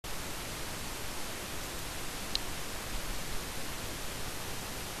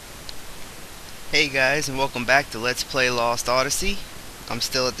Hey guys, and welcome back to Let's Play Lost Odyssey. I'm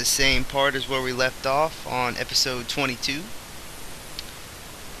still at the same part as where we left off on episode 22.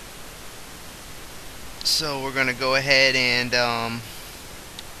 So we're gonna go ahead and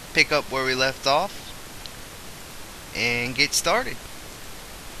pick up where we left off and get started.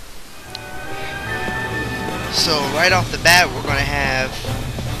 So right off the bat we're gonna have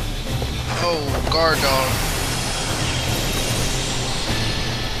guard dog.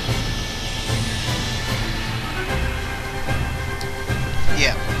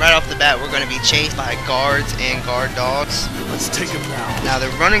 Yeah, right off the bat we're going to be chased by guards and guard dogs. Let's take them down. Now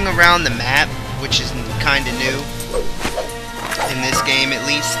they're running around the map, which is kind of new, in this game at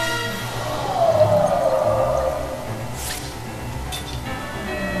least.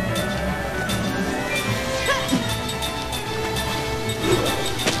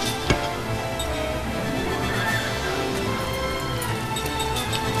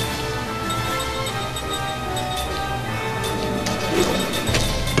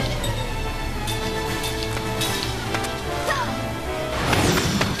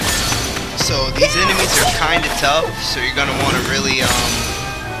 So these enemies are kind of tough, so you're going to want to really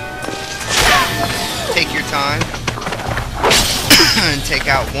take your time and take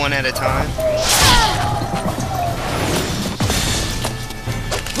out one at a time.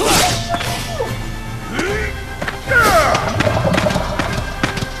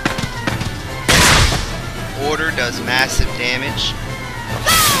 Order does massive damage.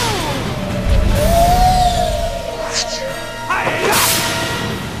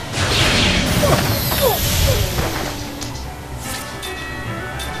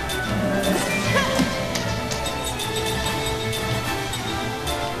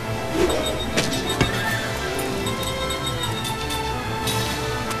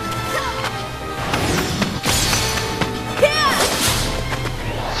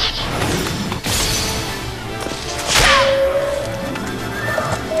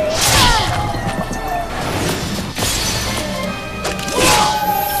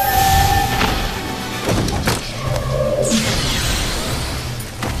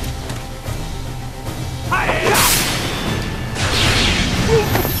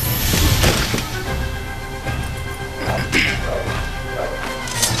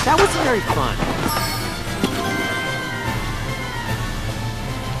 That wasn't very fun.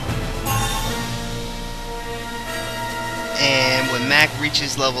 And when Mac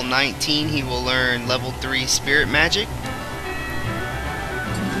reaches level 19, he will learn level 3 Spirit Magic.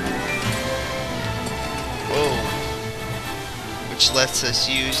 Whoa. Which lets us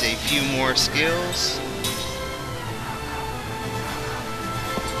use a few more skills.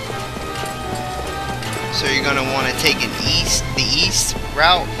 So you're going to want to take the east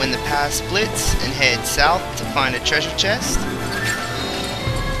route when the path splits and head south to find a treasure chest.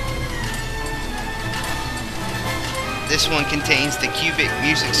 This one contains the cubic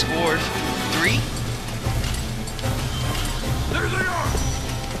music score 3. There they are.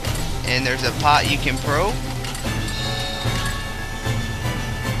 And there's a pot you can probe.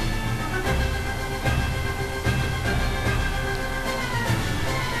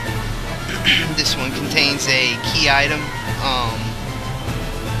 This one contains a key item,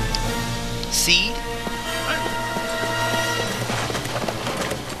 seed.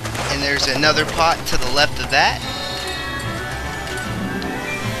 And there's another pot to the left of that,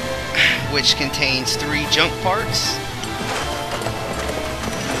 which contains 3 junk parts.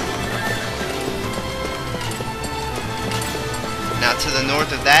 Now to the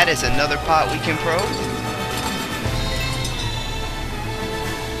north of that is another pot we can probe.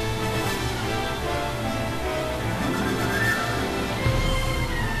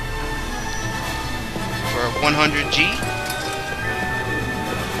 For 100G.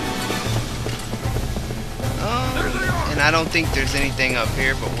 And I don't think there's anything up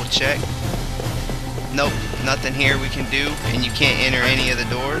here, but we'll check. Nope, nothing here we can do, and you can't enter any of the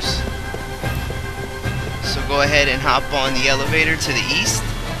doors. So go ahead and hop on the elevator to the east.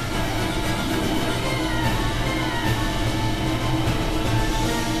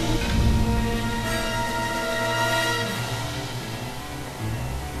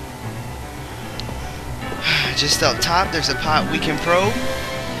 Just up top there's a pot we can probe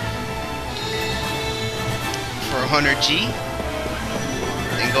for 100G.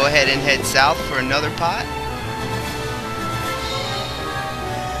 Then go ahead and head south for another pot.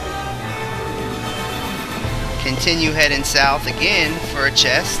 Continue heading south again for a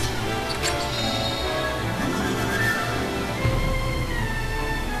chest.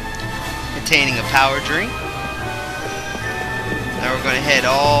 Containing a power drink. Now we're going to head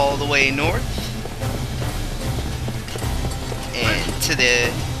all the way north. And to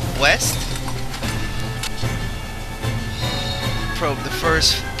the west. probe the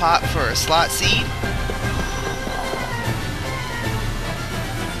first pot for a slot seed.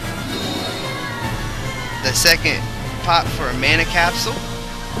 The second pot for a mana capsule.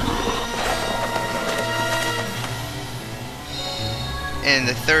 And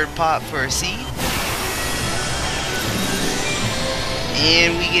the third pot for a seed.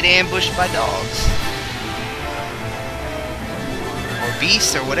 And we get ambushed by dogs. Or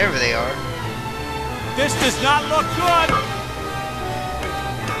beasts, or whatever they are. This does not look good!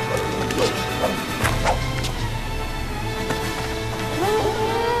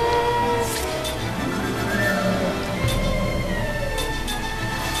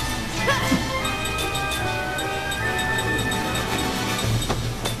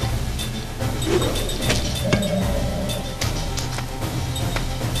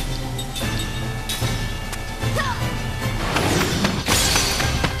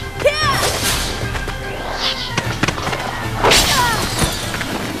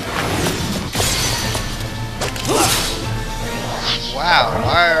 Wow,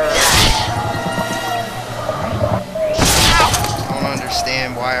 I don't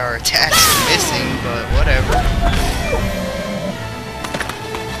understand why our attacks are missing, but whatever.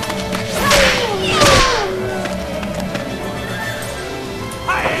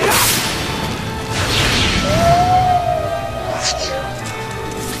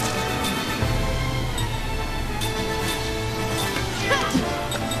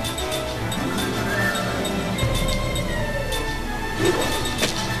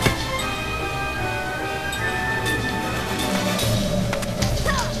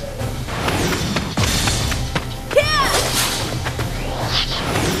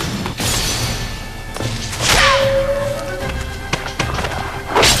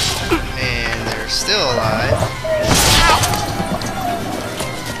 Still alive.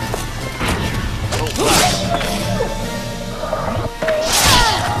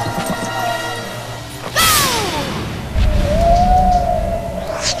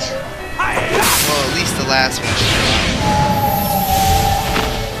 Well, at least the last one.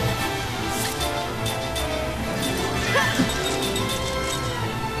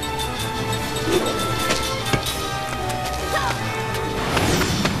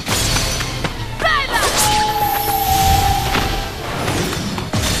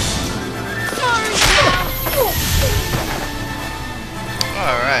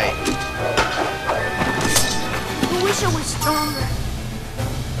 Alright. I wish I was stronger.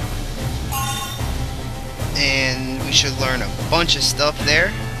 And we should learn a bunch of stuff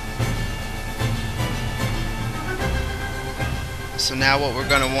there. So now what we're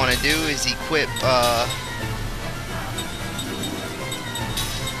going to want to do is equip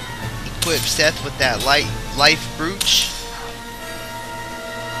Seth with that life brooch.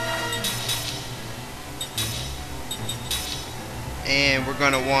 And we're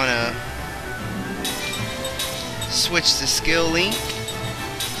going to want to switch the skill link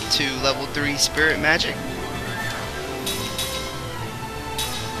to level 3 spirit magic.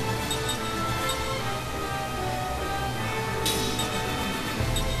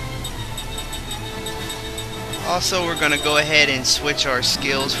 Also, we're going to go ahead and switch our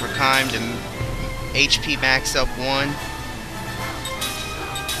skills for Kiam to HP max up 1.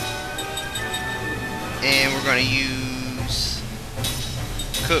 And we're going to use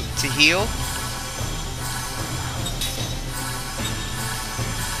Cook to heal.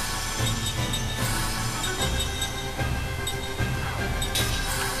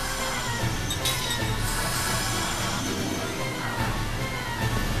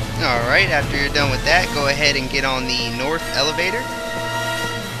 Alright, after you're done with that, go ahead and get on the north elevator.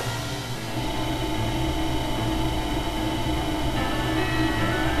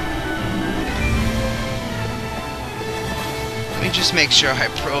 Let me just make sure I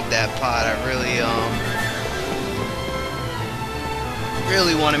probe that pot. I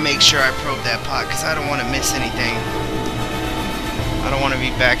really want to make sure I probe that pot because I don't want to miss anything. I don't want to be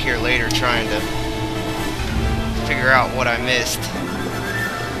back here later trying to figure out what I missed.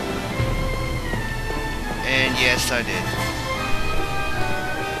 And yes, I did.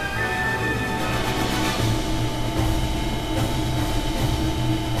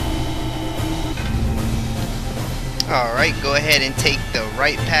 Alright, go ahead and take the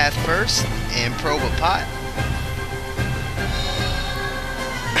right path first and probe a pot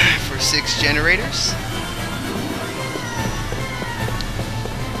for 6 generators.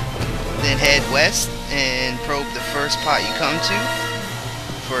 Then head west and probe the first pot you come to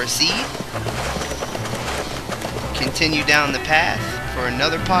for a seed. Continue down the path for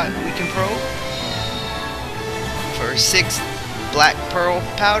another pot we can probe for 6 black pearl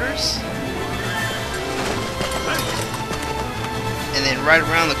powders. And then right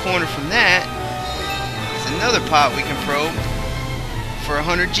around the corner from that is another pot we can probe for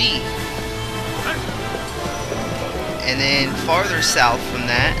 100G. And then farther south from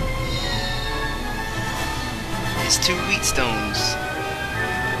that is 2 wheat stones.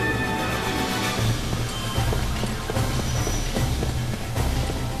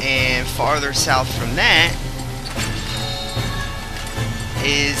 And farther south from that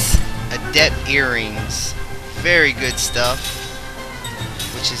is adept earrings. Very good stuff,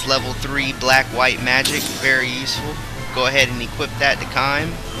 which is level 3 black-white magic. Very useful. Go ahead and equip that to Kiam.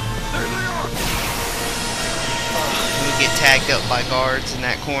 We get tagged up by guards in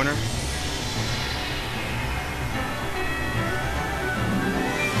that corner.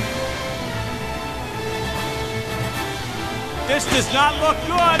 This does not look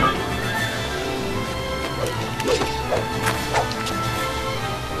good!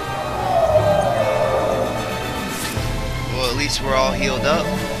 Well, at least we're all healed up.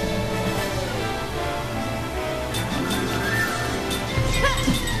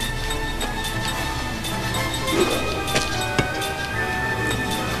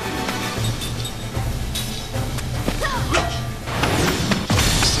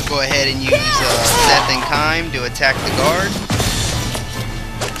 So go ahead and use Seth and Kiam to attack the guard.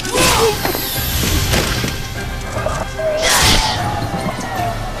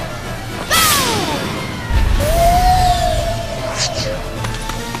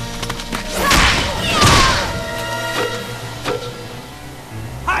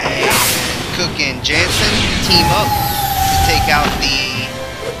 Cook and Jansen team up to take out the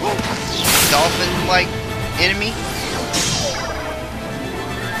dolphin-like enemy.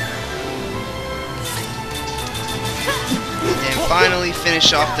 And finally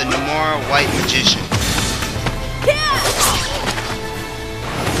finish off the Numaran White Magician.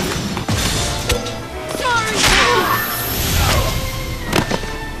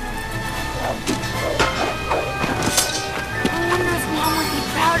 I wonder if Mom would be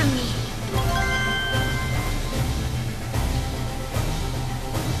proud of me.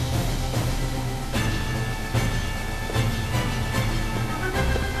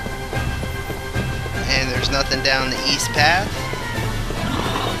 And there's nothing down the east path.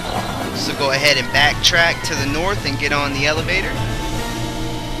 So go ahead and backtrack to the north and get on the elevator.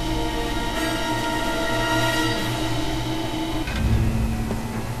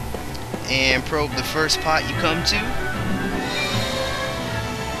 And probe the first pot you come to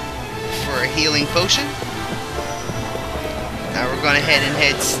for a healing potion. Now we're going to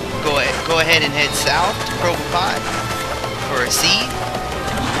go ahead and head south to probe a pot for a seed.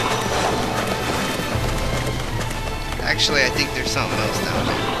 Actually, I think there's something else down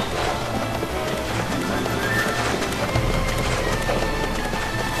there.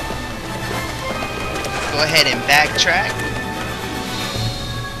 Go ahead and backtrack.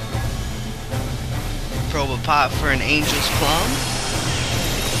 Probe a pot for an angel's plum.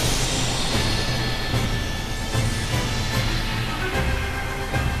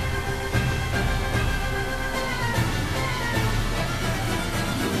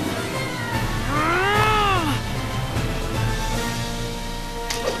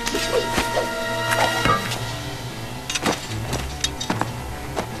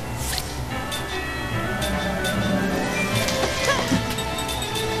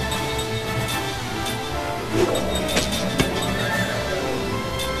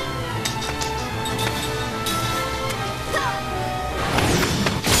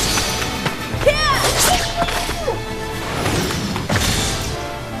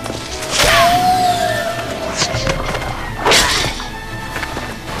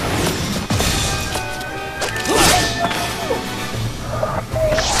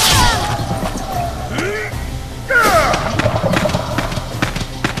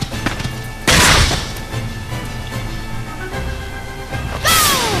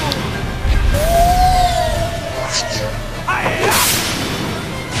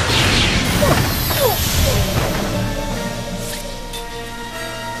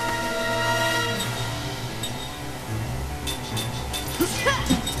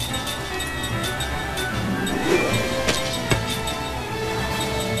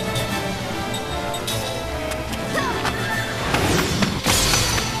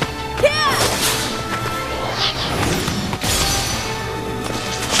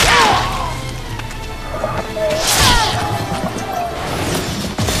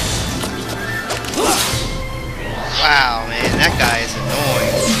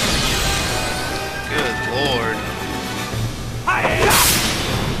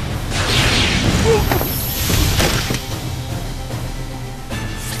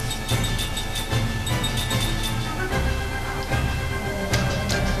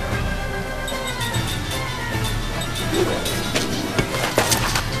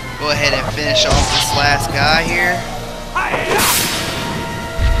 Go ahead and finish off this last guy here.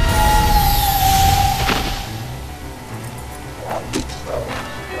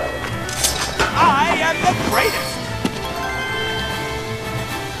 I am the greatest.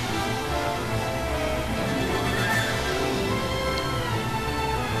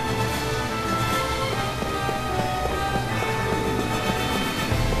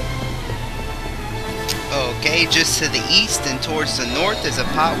 Okay, just to the east and towards the north is a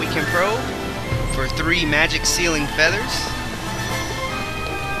pot we can probe for 3 magic sealing feathers.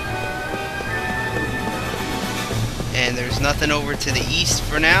 And there's nothing over to the east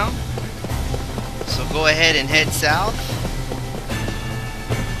for now. So go ahead and head south.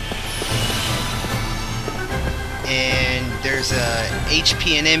 And there's a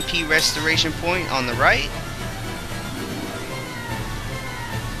HP and MP restoration point on the right.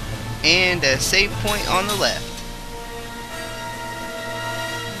 And a save point on the left.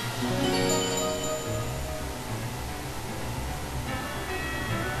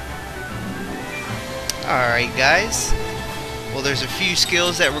 Alright guys, well there's a few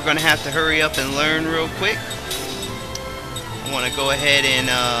skills that we're going to have to hurry up and learn real quick. I want to go ahead and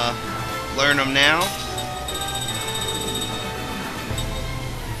learn them now.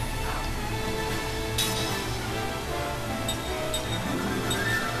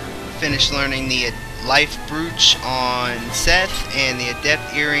 Finish learning the life brooch on Seth and the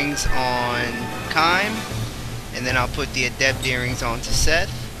adept earrings on Kiam, and then I'll put the adept earrings onto Seth.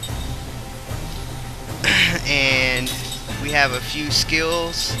 And we have a few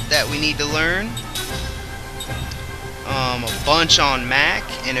skills that we need to learn. A bunch on Mac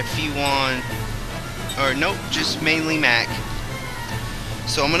and a few on, or nope, just mainly Mac.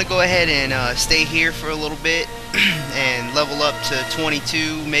 So I'm gonna go ahead and stay here for a little bit and level up to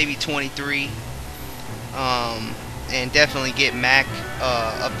 22, maybe 23, and definitely get Mac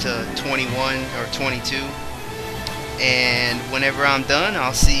up to 21 or 22. And whenever I'm done,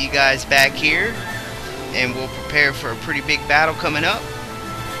 I'll see you guys back here, and we'll prepare for a pretty big battle coming up.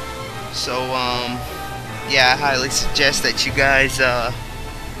 So yeah, I highly suggest that you guys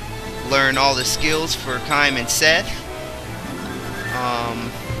learn all the skills for Kiam and Seth,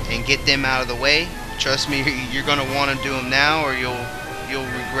 and get them out of the way. Trust me, you're gonna want to do them now, or you'll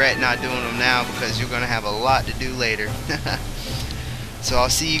regret not doing them now, because you're gonna have a lot to do later. So I'll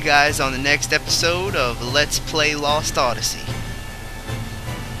see you guys on the next episode of Let's Play Lost Odyssey.